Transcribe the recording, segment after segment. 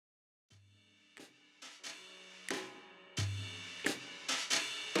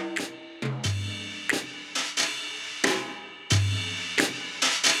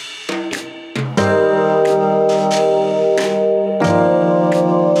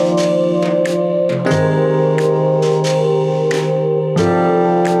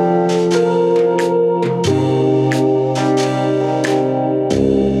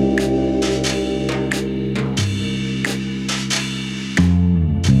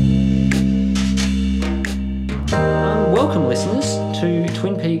listeners, to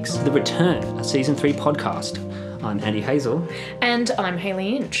Twin Peaks The Return, a Season 3 podcast. I'm Andy Hazel. And I'm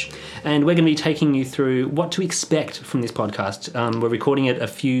Hayley Inch. And we're going to be taking you through what to expect from this podcast. We're recording it a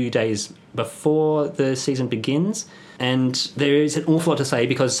few days before the season begins, and there is an awful lot to say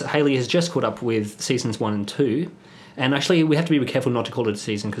because Hayley has just caught up with Seasons 1 and 2. And actually, we have to be careful not to call it a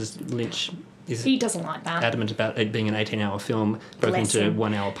season because Lynch is He doesn't like that. adamant about it being an 18-hour film broken Bless into him.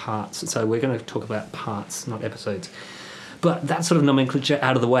 1-hour parts. So we're going to talk about parts, not episodes. But that sort of nomenclature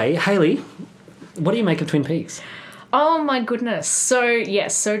out of the way. Hayley, what do you make of Twin Peaks? Oh my goodness. So,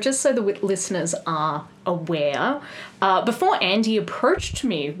 yes, so just so the listeners are aware, before Andy approached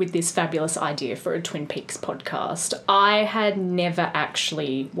me with this fabulous idea for a Twin Peaks podcast, I had never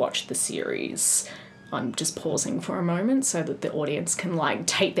actually watched the series. I'm just pausing for a moment so that the audience can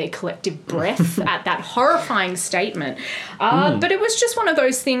take their collective breath at that horrifying statement. But it was just one of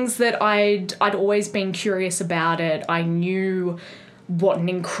those things that I'd always been curious about it. I knew what an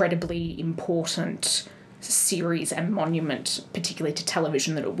incredibly important series and monument, particularly to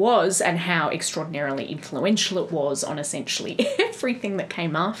television, that it was, and how extraordinarily influential it was on essentially everything that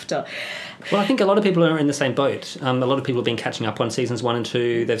came after. Well, I think a lot of people are in the same boat. A lot of people have been catching up on Seasons 1 and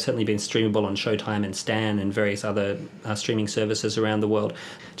 2. They've certainly been streamable on Showtime and Stan and various other streaming services around the world.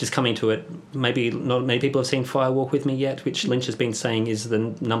 Just coming to it, maybe not many people have seen Fire Walk With Me yet, which Lynch has been saying is the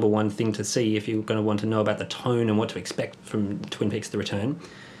number one thing to see if you're going to want to know about the tone and what to expect from Twin Peaks The Return.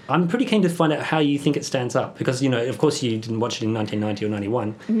 I'm pretty keen to find out how you think it stands up because, of course you didn't watch it in 1990 or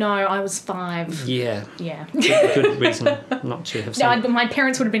 91. No, I was 5. Yeah. Yeah. Good reason not to have seen it. My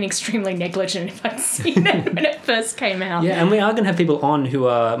parents would have been extremely negligent if I'd seen it when it first came out. Yeah, and we are going to have people on who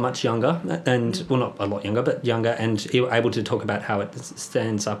are much younger and, well, not a lot younger, but younger, and able to talk about how it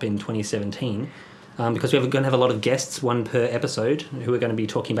stands up in 2017. Because we're going to have a lot of guests, one per episode, who are going to be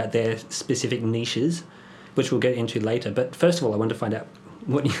talking about their specific niches, which we'll get into later. But first of all, I want to find out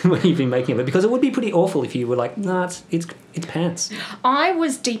what you've been making of it, because it would be pretty awful if you were like, no, it's pants. I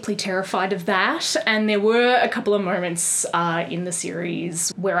was deeply terrified of that, and there were a couple of moments in the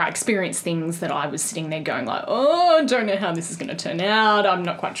series where I experienced things that I was sitting there going oh, I don't know how this is going to turn out. I'm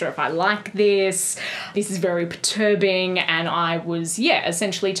not quite sure if I like this. This is very perturbing, and I was,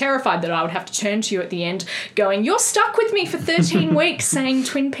 essentially terrified that I would have to turn to you at the end going, you're stuck with me for 13 weeks saying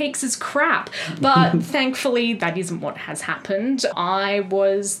Twin Peaks is crap. But thankfully, that isn't what has happened. I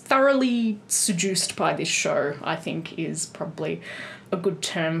was thoroughly seduced by this show, I think is probably a good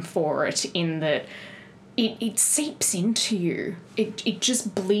term for it, in that it seeps into you. It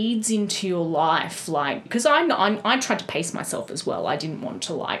just bleeds into your life, because I tried to pace myself as well. I didn't want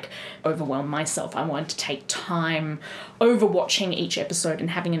to overwhelm myself. I wanted to take time over watching each episode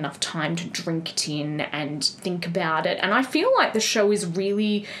and having enough time to drink it in and think about it. And I feel like the show is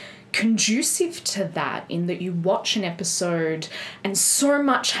really conducive to that, in that you watch an episode and so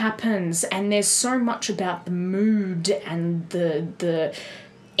much happens and there's so much about the mood and the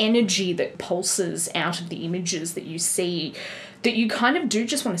energy that pulses out of the images that you see, that you kind of do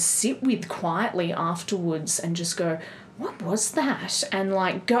just want to sit with quietly afterwards and just go, what was that? And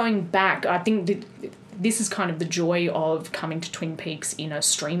going back, I think that this is kind of the joy of coming to Twin Peaks in a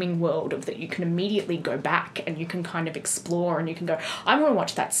streaming world, of that you can immediately go back and you can kind of explore and you can go, I want to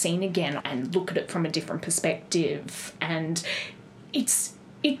watch that scene again and look at it from a different perspective. And it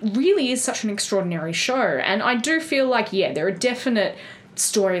really is such an extraordinary show. And I do feel there are definite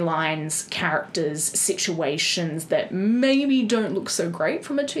storylines, characters, situations that maybe don't look so great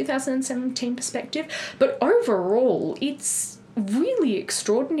from a 2017 perspective, but overall it's really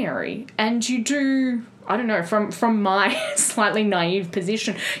extraordinary. And you do, I don't know, from my slightly naive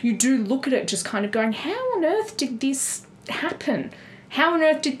position, you do look at it just kind of going, how on earth did this happen? How on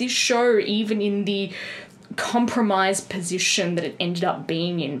earth did this show, even in the compromised position that it ended up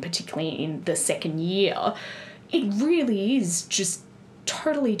being in, particularly in the second year, it really is just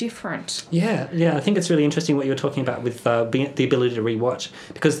totally different. Yeah, I think it's really interesting what you're talking about with the ability to rewatch,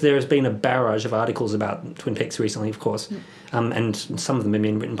 because there has been a barrage of articles about Twin Peaks recently, of course, and some of them have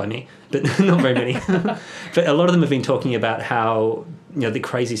been written by me, but not very many. But a lot of them have been talking about how, the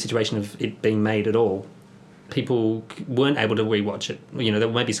crazy situation of it being made at all. People weren't able to rewatch it. There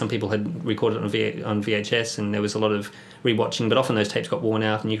maybe some people had recorded it on VHS, and there was a lot of rewatching, but often those tapes got worn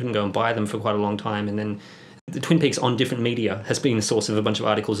out, and you couldn't go and buy them for quite a long time, and then the Twin Peaks on different media has been the source of a bunch of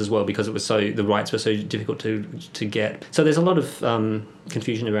articles as well, because the rights were so difficult to get. So there's a lot of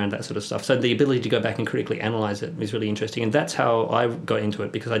confusion around that sort of stuff. So the ability to go back and critically analyse it is really interesting. And that's how I got into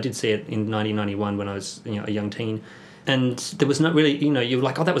it, because I did see it in 1991 when I was a young teen. And there was not really, you were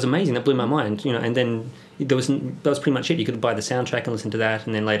like, oh, that was amazing, that blew my mind, and then that was pretty much it. You could buy the soundtrack and listen to that,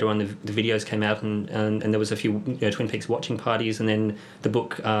 and then later on the videos came out, and there was a few Twin Peaks watching parties, and then the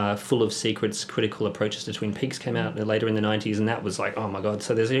book Full of Secrets: Critical Approaches to Twin Peaks came out later in the 90s, and that was like, oh my god.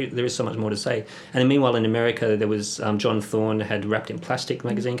 So there is so much more to say. And then meanwhile in America there was John Thorne had Wrapped in Plastic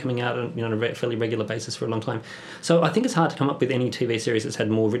magazine coming out on a fairly regular basis for a long time. So I think it's hard to come up with any TV series that's had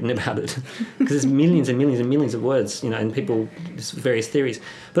more written about it because there's millions and millions and millions of words, and people, various theories.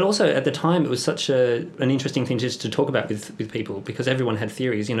 But also at the time it was such an interesting thing just to talk about with people because everyone had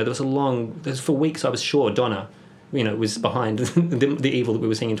theories. There was for weeks I was sure Donna, was behind the evil that we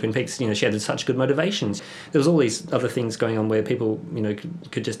were seeing in Twin Peaks. She had such good motivations. There was all these other things going on where people,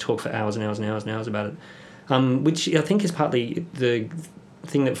 could just talk for hours and hours and hours and hours about it, which I think is partly the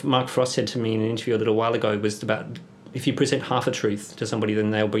thing that Mark Frost said to me in an interview a little while ago was about if you present half a truth to somebody,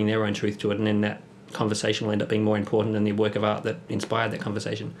 then they'll bring their own truth to it, and then that conversation will end up being more important than the work of art that inspired that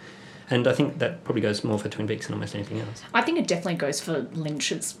conversation. And I think that probably goes more for Twin Peaks than almost anything else. I think it definitely goes for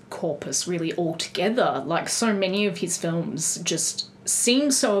Lynch's corpus really altogether. Like, so many of his films just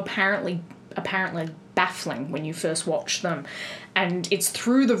seem so apparently baffling when you first watch them. And it's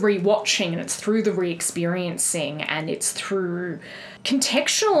through the rewatching and it's through the re-experiencing and it's through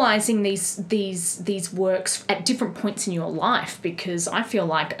contextualizing these works at different points in your life, because I feel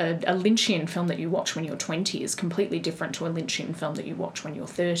like a Lynchian film that you watch when you're 20 is completely different to a Lynchian film that you watch when you're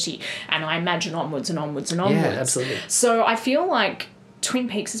 30, and I imagine onwards and onwards and onwards. Yeah, absolutely. So I feel like Twin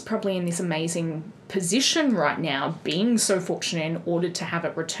Peaks is probably in this amazing position right now, being so fortunate in order to have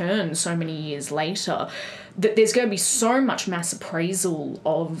it return so many years later, that there's going to be so much mass appraisal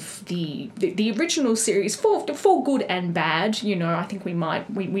of the original series for good and bad. I think we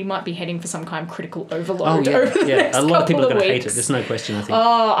might be heading for some kind of critical overload over the next a lot of people are going to weeks. hate it. There's no question, I think.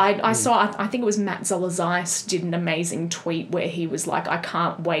 I saw, I think it was Matt Zoller-Zeiss did an amazing tweet where he was like, I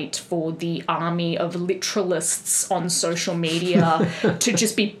can't wait for the army of literalists on social media to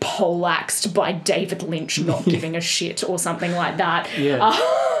just be poleaxed by David Lynch not giving a shit or something like that. Yeah.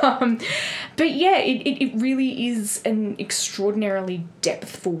 But yeah, it really is an extraordinarily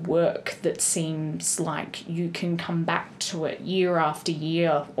depthful work that seems like you can come back to it year after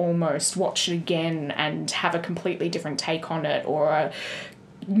year, almost watch it again and have a completely different take on it, or a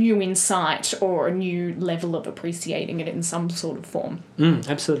new insight or a new level of appreciating it in some sort of form.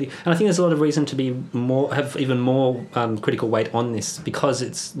 Absolutely. And I think there's a lot of reason to have even more critical weight on this, because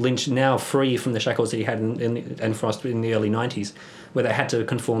it's Lynch now free from the shackles that he had and Frost in the early 90s, where they had to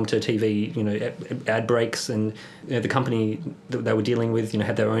conform to TV, ad breaks, and the company that they were dealing with,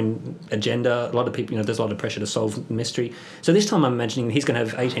 had their own agenda. A lot of people, there's a lot of pressure to solve mystery. So this time I'm imagining he's going to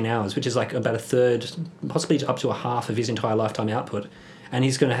have 18 hours, which is like about a third, possibly up to a half of his entire lifetime output. And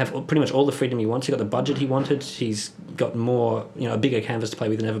he's going to have pretty much all the freedom he wants. He's got the budget he wanted. He's got more, a bigger canvas to play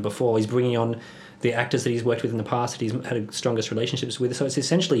with than ever before. He's bringing on the actors that he's worked with in the past, that he's had the strongest relationships with. So it's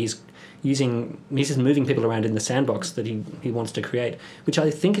essentially he's just moving people around in the sandbox that he wants to create, which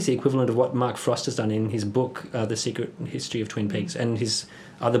I think is the equivalent of what Mark Frost has done in his book, The Secret History of Twin Peaks, and his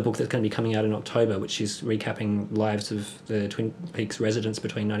other book that's going to be coming out in October, which is recapping lives of the Twin Peaks residents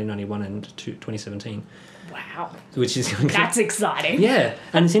between 1991 and 2017. Wow. Which is that's exciting. Yeah,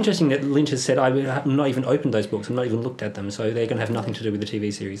 and it's interesting that Lynch has said, I've not even opened those books, I've not even looked at them, so they're going to have nothing to do with the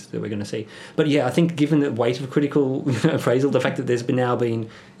TV series that we're going to see. But yeah, I think given the weight of critical appraisal, the fact that there's now been,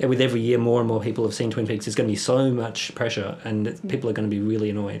 with every year more and more people have seen Twin Peaks, there's going to be so much pressure, and people are going to be really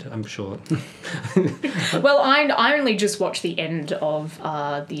annoyed, I'm sure. Well, I only just watched the end of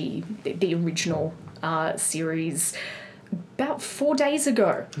the original series about 4 days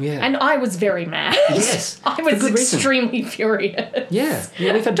ago. Yeah. And I was very mad. Yes. I was extremely furious. Yeah,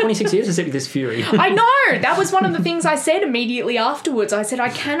 we've had 26 years to sit with this fury. I know. That was one of the things I said immediately afterwards. I said, I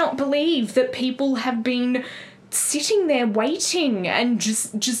cannot believe that people have been sitting there waiting and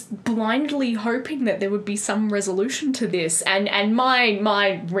just blindly hoping that there would be some resolution to this. And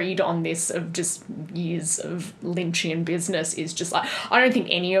my read on this of just years of Lynchian business is just like, I don't think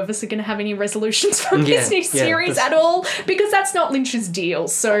any of us are going to have any resolutions from this new series at all, because that's not Lynch's deal.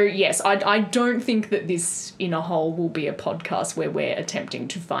 So yes, I don't think that this in a whole will be a podcast where we're attempting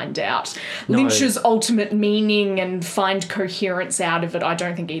to find out Lynch's ultimate meaning and find coherence out of it. I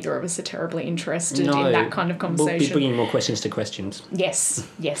don't think either of us are terribly interested in that kind of conversation. We'll be bringing more questions to questions. Yes.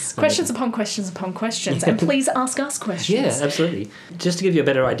 Questions upon questions upon questions. And please ask us questions. Yeah, absolutely. Just to give you a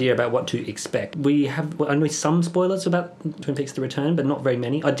better idea about what to expect, we have only some spoilers about Twin Peaks The Return, but not very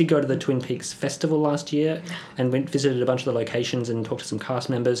many. I did go to the Twin Peaks Festival last year and visited a bunch of the locations and talked to some cast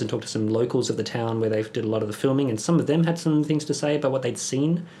members and talked to some locals of the town where they did a lot of the filming, and some of them had some things to say about what they'd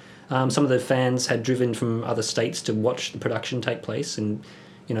seen. Some of the fans had driven from other states to watch the production take place, and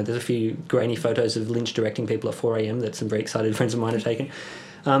there's a few grainy photos of Lynch directing people at 4 a.m. that some very excited friends of mine have taken.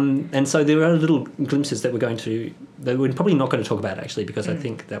 And so there are little glimpses that we're probably not going to talk about, actually, because I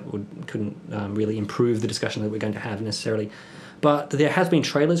think that couldn't really improve the discussion that we're going to have necessarily. But there has been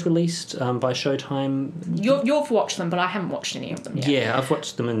trailers released by Showtime. You've watched them, but I haven't watched any of them yet. Yeah, I've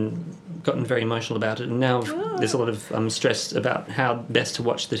watched them and gotten very emotional about it. And now there's a lot of stress about how best to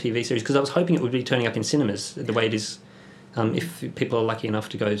watch the TV series, because I was hoping it would be turning up in cinemas the way it is. If people are lucky enough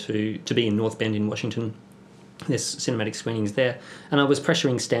to go to be in North Bend in Washington, there's cinematic screenings there. And I was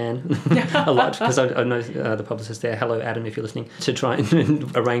pressuring Stan a lot, because I know the publicist there, hello Adam if you're listening, to try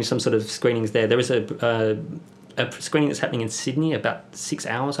and arrange some sort of screenings there. There is a screening that's happening in Sydney about 6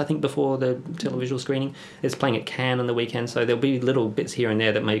 hours, I think, before the televisual screening. It's playing at Cannes on the weekend, so there'll be little bits here and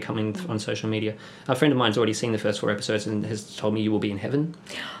there that may come in on social media. A friend of mine's already seen the first 4 episodes and has told me you will be in heaven.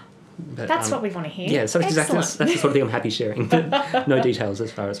 But, that's what we want to hear. Yeah, so exactly that's the sort of thing I'm happy sharing, but no details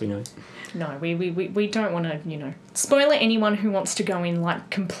as far as we know. No, we don't want to, spoil anyone who wants to go in like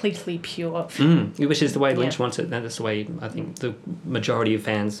completely pure. Which is the way Lynch wants it, and that's the way I think the majority of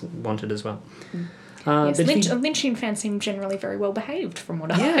fans want it as well. Yes, Lynchian fans seem generally very well behaved, from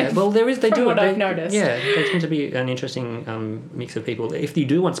what I've noticed. Yeah, they tend to be an interesting mix of people. If you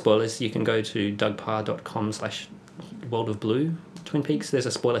do want spoilers, you can go to dougparr.com/World of Blue Twin Peaks. There's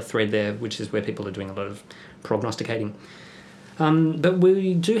a spoiler thread there, which is where people are doing a lot of prognosticating. But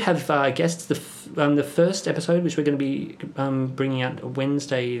we do have guests. The first episode, which we're going to be bringing out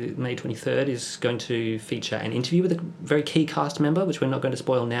Wednesday, May 23rd, is going to feature an interview with a very key cast member, which we're not going to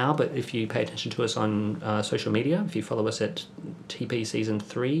spoil now, but if you pay attention to us on social media, if you follow us at TP Season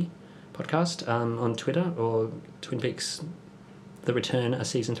 3 podcast on Twitter, or Twin Peaks The Return, a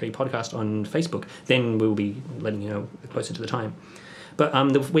Season 3 podcast on Facebook, then we'll be letting you know closer to the time. But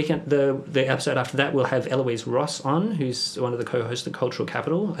the episode after that, we'll have Eloise Ross on, who's one of the co-hosts of Cultural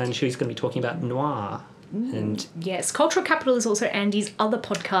Capital, and she's going to be talking about noir. And yes, Cultural Capital is also Andy's other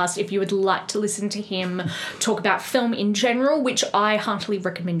podcast, if you would like to listen to him talk about film in general, which I heartily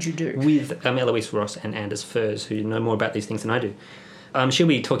recommend you do. With Eloise Ross and Anders Furs, who know more about these things than I do. She'll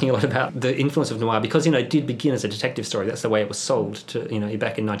be talking a lot about the influence of noir, because, it did begin as a detective story. That's the way it was sold to,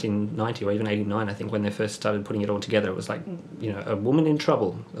 back in 1990 or even 89, I think, when they first started putting it all together. It was like, a woman in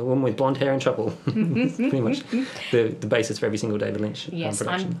trouble, a woman with blonde hair in trouble. Pretty much the basis for every single David Lynch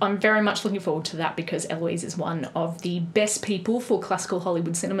production. I'm very much looking forward to that, because Eloise is one of the best people for classical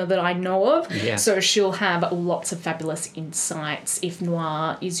Hollywood cinema that I know of. Yeah. So she'll have lots of fabulous insights if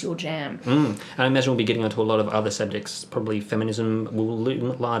noir is your jam. And I imagine we'll be getting onto a lot of other subjects, probably feminism will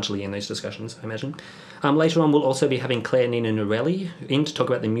loom largely in those discussions, I imagine. Later on, we'll also be having Claire Nina Norelli in to talk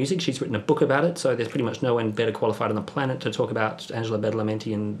about the music. She's written a book about it, so there's pretty much no one better qualified on the planet to talk about Angela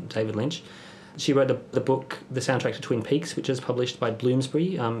Badalamenti and David Lynch. She wrote the book, The Soundtrack to Twin Peaks, which is published by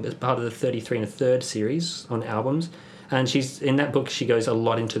Bloomsbury as part of the 33 1/3 series on albums. And in that book, she goes a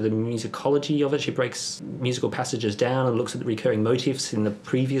lot into the musicology of it. She breaks musical passages down and looks at the recurring motifs in the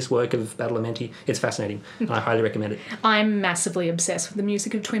previous work of Badalamenti. It's fascinating, and I highly recommend it. I'm massively obsessed with the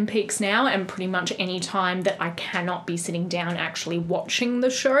music of Twin Peaks now, and pretty much any time that I cannot be sitting down actually watching the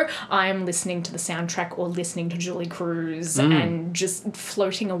show, I am listening to the soundtrack or listening to Julie Cruz and just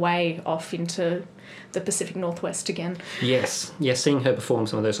floating away off into the Pacific Northwest again. Yes, seeing her perform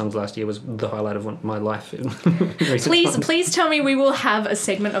some of those songs last year was the highlight of my life. Please tell me we will have a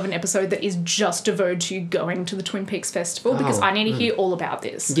segment of an episode that is just devoted to going to the Twin Peaks Festival, because I need to hear all about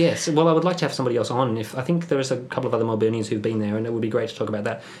this. Yes, well, I would like to have somebody else on. I think there is a couple of other Melburnians who've been there, and it would be great to talk about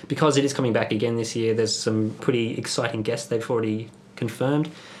that. Because it is coming back again this year, there's some pretty exciting guests they've already confirmed.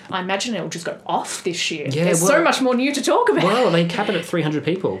 I imagine it'll just go off this year. Yeah, There's so much more new to talk about. Well, they cap it at 300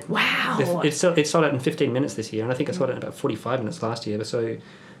 people. Wow. It sold out in 15 minutes this year, and I think it sold out in about 45 minutes last year. So,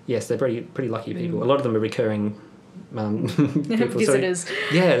 yes, they're pretty lucky people. A lot of them are recurring people. Visitors. So,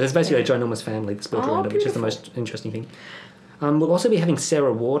 there's basically a ginormous family that's built around it, which is the most interesting thing. We'll also be having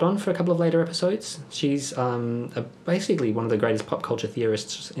Sarah Ward on for a couple of later episodes. She's basically one of the greatest pop culture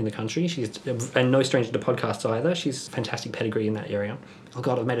theorists in the country. And no stranger to podcasts either. She's fantastic pedigree in that area. Oh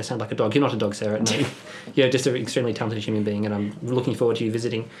God, I've made her sound like a dog. You're not a dog, Sarah. No. You're just an extremely talented human being, and I'm looking forward to you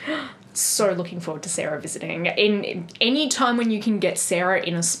visiting. So looking forward to Sarah visiting. In any time when you can get Sarah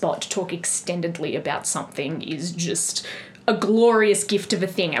in a spot to talk extendedly about something is just a glorious gift of a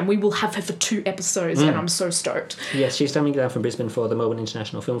thing, and we will have her for 2 episodes, and I'm so stoked. Yes, she's coming down from Brisbane for the Melbourne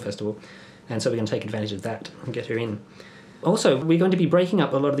International Film Festival, and so we're going to take advantage of that and get her in. Also, we're going to be breaking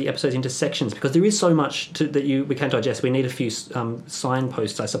up a lot of the episodes into sections, because there is so much that we can't digest. We need a few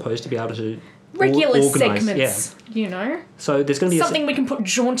signposts, I suppose, to be able to regular organised, segments, you know? So there's going to be something we can put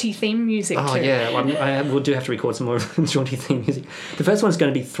jaunty theme music to. Oh, yeah. Well, we'll do have to record some more jaunty theme music. The first one's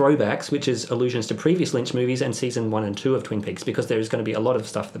going to be throwbacks, which is allusions to previous Lynch movies and season 1 and 2 of Twin Peaks, because there's going to be a lot of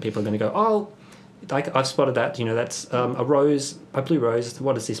stuff that people are going to go, oh, like I've spotted that, you know, that's a rose, a blue rose.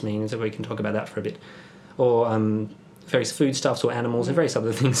 What does this mean? So we can talk about that for a bit. Or various foodstuffs or animals and various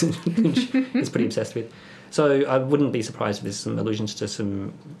other things that Lynch is pretty obsessed with. So I wouldn't be surprised if there's some allusions to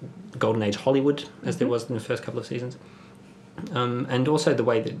some Golden Age Hollywood, as there was in the first couple of seasons. And also the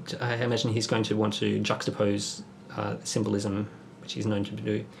way that I imagine he's going to want to juxtapose symbolism, which he's known to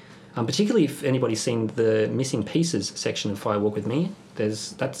do. Particularly if anybody's seen the Missing Pieces section of Fire Walk with Me,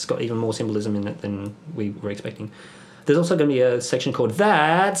 that's got even more symbolism in it than we were expecting. There's also going to be a section called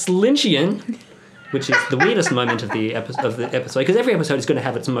That's Lynchian, which is the weirdest moment of the episode, because every episode is going to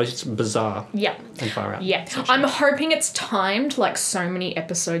have its most bizarre and far out. Yeah. I'm hoping it's timed like so many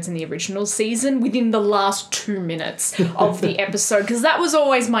episodes in the original season within the last 2 minutes of the episode, because that was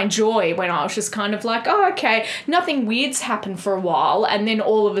always my joy when I was just kind of like, oh, okay, nothing weird's happened for a while, and then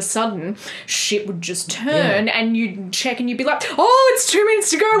all of a sudden shit would just turn and you'd check and you'd be like, oh, it's 2 minutes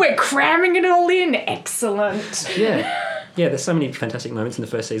to go, we're cramming it all in. Excellent. Yeah. Yeah, there's so many fantastic moments in the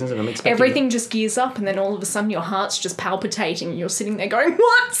first seasons, and I'm expecting... Everything just gears up, and then all of a sudden your heart's just palpitating, and you're sitting there going,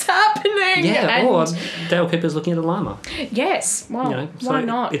 what's happening? Yeah, or Dale Cooper's looking at a llama. Yes, well, You know, so why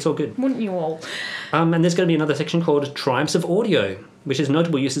not? it's all good. Wouldn't you all? And there's going to be another section called Triumphs of Audio, which is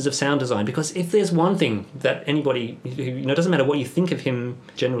notable uses of sound design, because if there's one thing that anybody... You know, it doesn't matter what you think of him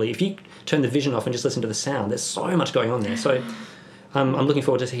generally, if you turn the vision off and just listen to the sound, there's so much going on there. So... I'm looking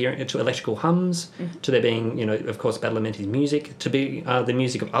forward to hearing to electrical hums, to there being, you know, of course, Badalamenti's music, to be the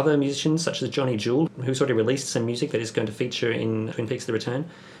music of other musicians such as Johnny Jewel, who's already released some music that is going to feature in Twin Peaks: The Return.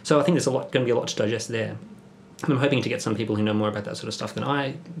 So I think there's going to be a lot to digest there. I'm hoping to get some people who know more about that sort of stuff than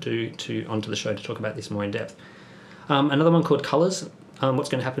I do onto the show to talk about this more in depth. Another one called Colours. What's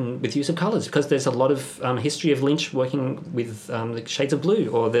going to happen with use of colours, because there's a lot of history of Lynch working with the shades of blue,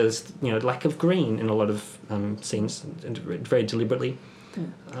 or there's lack of green in a lot of scenes, and very deliberately.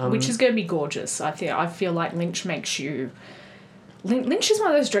 Which is going to be gorgeous. I feel like Lynch makes you... Lynch is one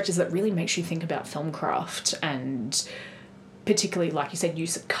of those directors that really makes you think about film craft, and particularly, like you said,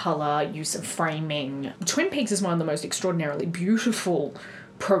 use of colour, use of framing. Twin Peaks is one of the most extraordinarily beautiful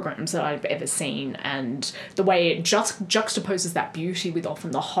programs that I've ever seen, and the way it just juxtaposes that beauty with often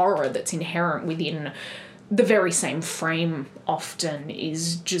the horror that's inherent within the very same frame often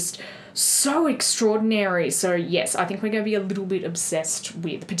is just so extraordinary. So yes, I think we're going to be a little bit obsessed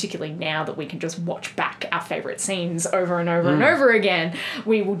with, particularly now that we can just watch back our favourite scenes over and over and over again,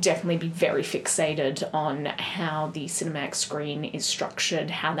 we will definitely be very fixated on how the cinematic screen is structured,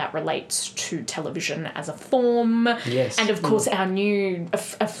 how that relates to television as a form, yes, and of course our new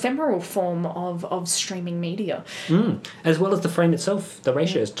ephemeral form of streaming media. As well as the frame itself, the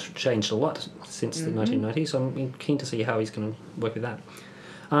ratio has changed a lot since the 1990s, so I'm keen to see how he's going to work with that.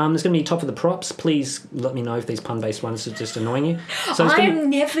 There's going to be top of the props. Please let me know if these pun-based ones are just annoying you. So I am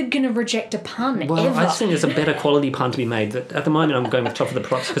never going to reject a pun, well, ever. I just think there's a better quality pun to be made. But at the moment, I'm going with top of the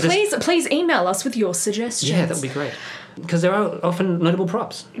props. Please email us with your suggestions. Yeah, that would be great. Because there are often notable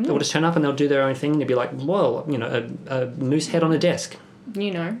props. They'll just turn up and they'll do their own thing. They'll be like, well, a moose head on a desk.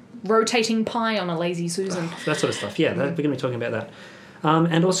 Rotating pie on a Lazy Susan. That sort of stuff. Yeah, we're going to be talking about that.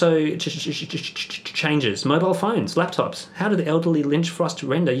 And also changes. Mobile phones, laptops. How did the elderly Lynch Frost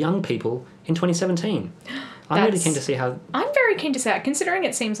render young people in 2017? I'm really keen to see how... I'm very keen to see that, considering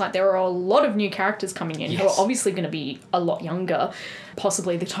it seems like there are a lot of new characters coming in who are obviously going to be a lot younger.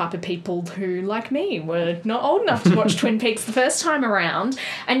 Possibly the type of people who, like me, were not old enough to watch Twin Peaks the first time around.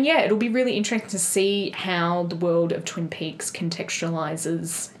 And yeah, it'll be really interesting to see how the world of Twin Peaks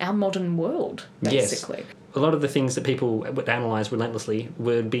contextualises our modern world, basically. Yes. A lot of the things that people would analyse relentlessly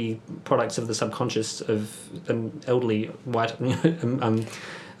would be products of the subconscious of an elderly white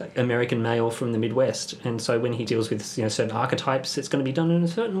American male from the Midwest. And so when he deals with certain archetypes, it's going to be done in a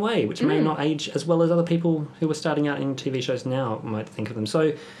certain way, which may not age as well as other people who are starting out in TV shows now might think of them.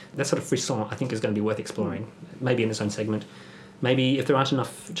 So that sort of frisson, I think, is going to be worth exploring, maybe in its own segment. Maybe if there aren't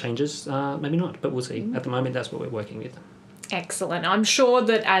enough changes, maybe not, but we'll see. At the moment, that's what we're working with. Excellent. I'm sure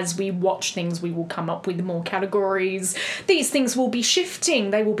that as we watch things, we will come up with more categories. These things will be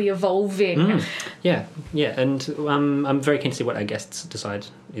shifting. They will be evolving. Yeah. And I'm very keen to see what our guests decide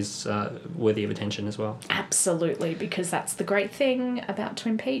is worthy of attention as well. Absolutely, because that's the great thing about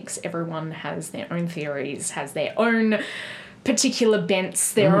Twin Peaks. Everyone has their own theories, has their own particular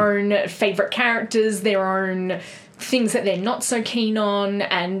bents, their own favourite characters, their own things that they're not so keen on,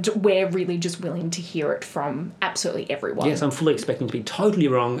 and we're really just willing to hear it from absolutely everyone. Yes, I'm fully expecting to be totally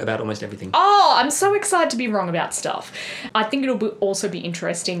wrong about almost everything. Oh, I'm so excited to be wrong about stuff. I think also be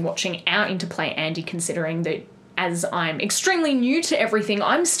interesting watching our interplay, Andy, considering that as I'm extremely new to everything,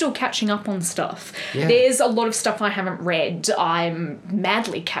 I'm still catching up on stuff. Yeah. There's a lot of stuff I haven't read. I'm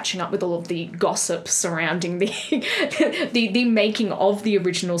madly catching up with all of the gossip surrounding the making of the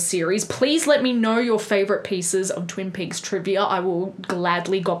original series. Please let me know your favourite pieces of Twin Peaks trivia. I will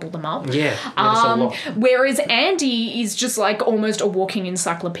gladly gobble them up. Yeah, that's a lot. Whereas Andy is just like almost a walking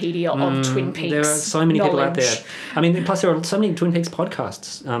encyclopedia of Twin Peaks. There are so many people out knowledge. there. I mean, plus there are so many Twin Peaks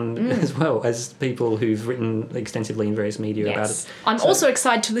podcasts as well as people who've written extensively in various media about it. I'm also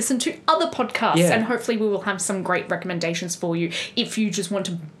excited to listen to other podcasts, Yeah. and hopefully we will have some great recommendations for you if you just want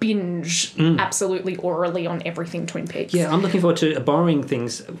to binge absolutely orally on everything Twin Peaks. Yeah, I'm looking forward to borrowing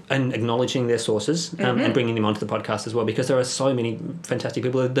things and acknowledging their sources and bringing them onto the podcast as well, because there are so many fantastic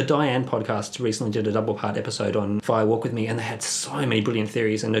people. The Diane podcast recently did a double-part episode on Fire Walk with Me, and they had so many brilliant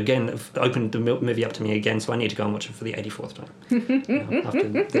theories, and again, have opened the movie up to me again, so I need to go and watch it for the 84th time. After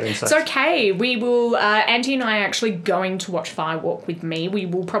their insights. It's okay. We will, Auntie and I are actually going to watch Fire Walk with Me. We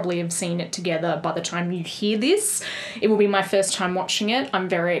will probably have seen it together by the time you hear this. It will be my first time watching it. I'm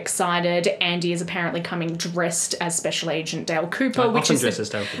very excited. Andy is apparently coming dressed as Special Agent Dale Cooper, which is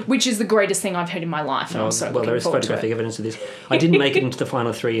the greatest thing I've heard in my life. And I'm so well, there looking is forward to photographic it. evidence of this. I didn't make it into the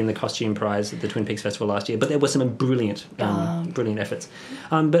final three in the costume prize at the Twin Peaks Festival last year, but there were some brilliant efforts.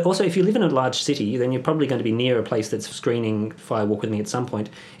 But also, if you live in a large city, then you're probably going to be near a place that's screening Fire Walk with Me at some point.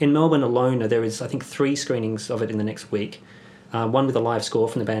 In Melbourne alone, there is, I think, 3 screenings of it in the next week. One with a live score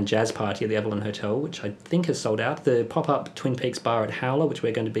from the band Jazz Party at the Evelyn Hotel, which I think has sold out. The pop-up Twin Peaks bar at Howler, which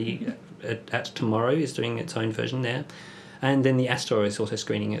we're going to be at tomorrow, is doing its own version there. And then the Astor is also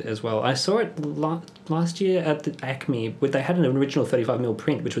screening it as well. I saw it last year at the Acme. They had an original 35mm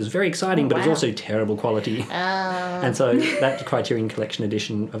print, which was very exciting, but it was also terrible quality. And so that Criterion Collection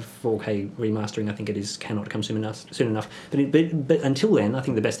edition of 4K remastering, I think it is, cannot come soon enough. But until then, I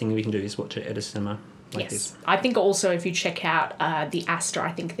think the best thing we can do is watch it at a cinema. Like yes. this. I think also if you check out the Astor,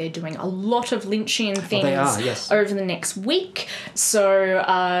 I think they're doing a lot of Lynchian things they are, yes. over the next week. So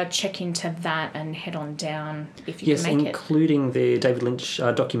check into that and head on down if you can make it. Including the David Lynch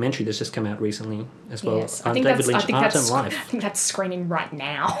documentary that's just come out recently as well. Yes. I think David Lynch, Art and Life. I think that's screening right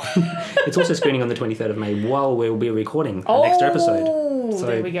now. It's also screening on the 23rd of May while we'll be recording the next episode. So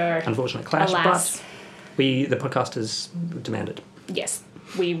there we go. Unfortunate clash, Alas. but the podcasters demanded. Yes.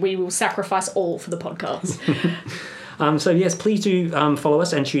 We will sacrifice all for the podcast. So yes, please do follow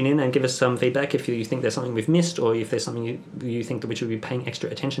us and tune in and give us some feedback if you think there's something we've missed, or if there's something you think that we should be paying extra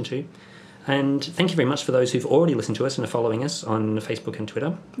attention to. And thank you very much for those who've already listened to us and are following us on Facebook and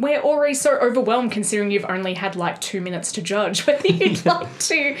Twitter. We're already so overwhelmed considering you've only had like 2 minutes to judge whether you'd like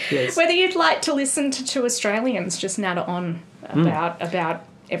to whether you'd like to listen to 2 Australians just natter on about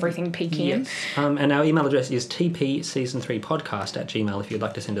everything peaking. Yes. And our email address is tpseason3podcast@gmail if you'd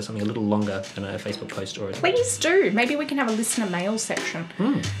like to send us something a little longer than a Facebook post or a... Please do. Maybe we can have a listener mail section.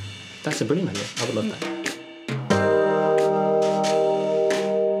 That's a brilliant idea. I would love that.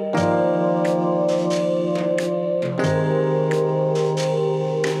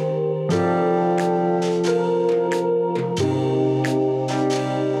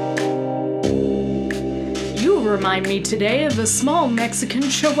 Remind me today of a small Mexican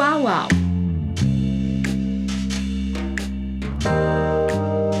chihuahua.